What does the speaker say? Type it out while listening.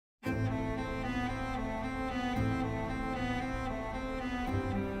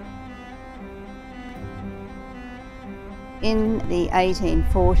In the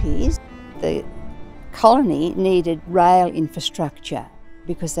 1840s, the colony needed rail infrastructure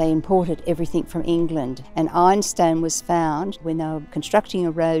because they imported everything from England, and ironstone was found when they were constructing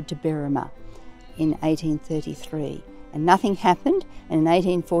a road to Berrima in 1833. And nothing happened, and in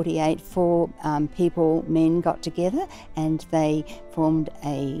 1848 four men got together and they formed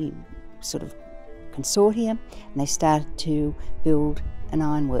a sort of consortium, and they started to build an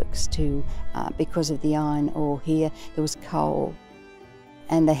ironworks because of the iron ore here. There was coal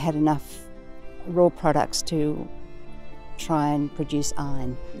and they had enough raw products to try and produce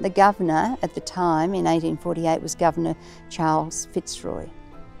iron. The governor at the time in 1848 was Governor Charles FitzRoy,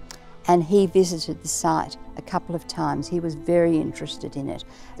 and he visited the site a couple of times. He was very interested in it.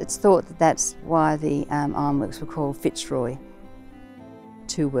 It's thought that that's why the ironworks were called FitzRoy.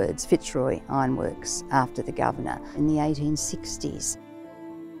 2 words, FitzRoy Ironworks, after the governor. In the 1860s,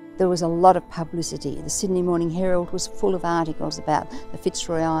 there was a lot of publicity. The Sydney Morning Herald was full of articles about the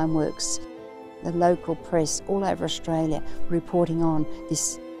FitzRoy Ironworks. The local press all over Australia reporting on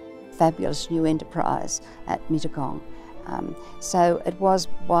this fabulous new enterprise at Mittagong. So it was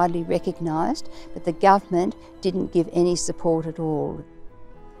widely recognised, but the government didn't give any support at all.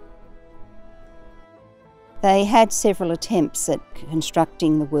 They had several attempts at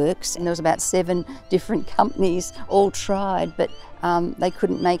constructing the works, and there was about 7 different companies all tried, but they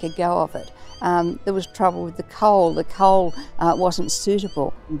couldn't make a go of it. There was trouble with the coal. The coal wasn't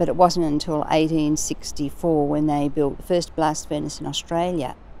suitable, but it wasn't until 1864 when they built the first blast furnace in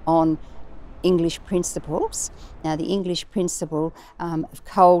Australia on English principles. Now, the English principle of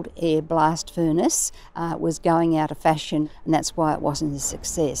cold air blast furnace was going out of fashion, and that's why it wasn't a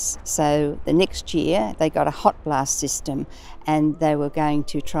success. So the next year they got a hot blast system, and they were going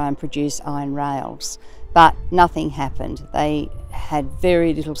to try and produce iron rails, but nothing happened. They had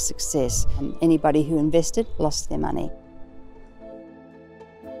very little success. Anybody who invested lost their money.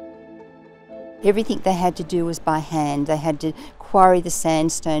 Everything they had to do was by hand. They had to quarry the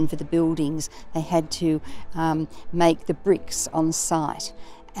sandstone for the buildings. They had to make the bricks on site.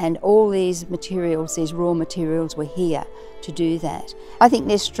 And all these materials, these raw materials, were here to do that. I think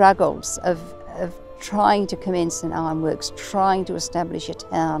their struggles of trying to commence an ironworks, trying to establish a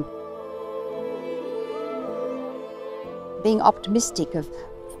town, being optimistic of,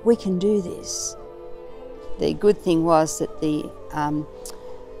 we can do this. The good thing was that the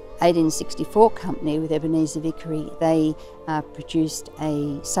 1864 company with Ebenezer Vickery, they produced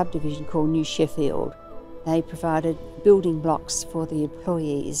a subdivision called New Sheffield. They provided building blocks for the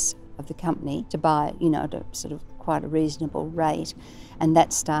employees of the company to buy, at a sort of quite a reasonable rate, and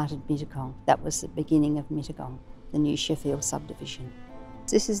that started Mittagong. That was the beginning of Mittagong, the New Sheffield subdivision.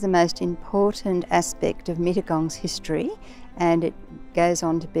 This is the most important aspect of Mittagong's history, and it goes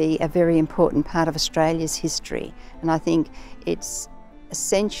on to be a very important part of Australia's history, and I think it's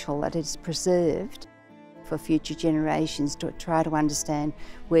essential that it's preserved for future generations to try to understand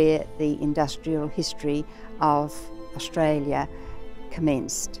where the industrial history of Australia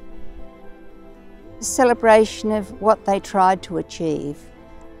commenced. A celebration of what they tried to achieve,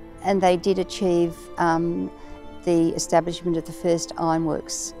 and they did achieve the establishment of the first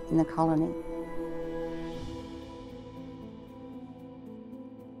ironworks in the colony.